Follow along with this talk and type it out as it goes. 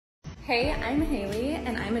Hey, I'm Haley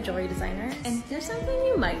and I'm a jewelry designer, and here's something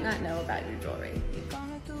you might not know about your jewelry.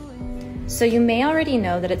 So you may already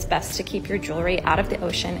know that it's best to keep your jewelry out of the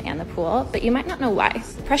ocean and the pool, but you might not know why.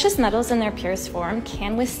 Precious metals in their purest form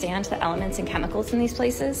can withstand the elements and chemicals in these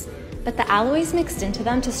places, but the alloys mixed into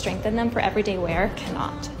them to strengthen them for everyday wear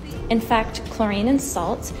cannot. In fact, chlorine and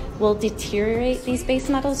salt will deteriorate these base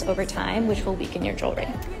metals over time, which will weaken your jewelry.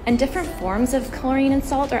 And different forms of chlorine and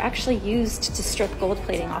salt are actually used to strip gold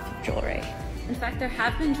plating off of jewelry. In fact, there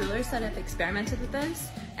have been jewelers that have experimented with this,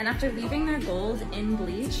 and after leaving their gold in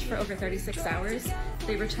bleach for over 36 hours,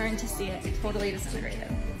 they returned to see it totally disintegrated.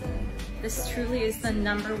 This truly is the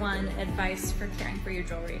 #1 advice for caring for your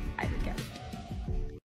jewelry I would give.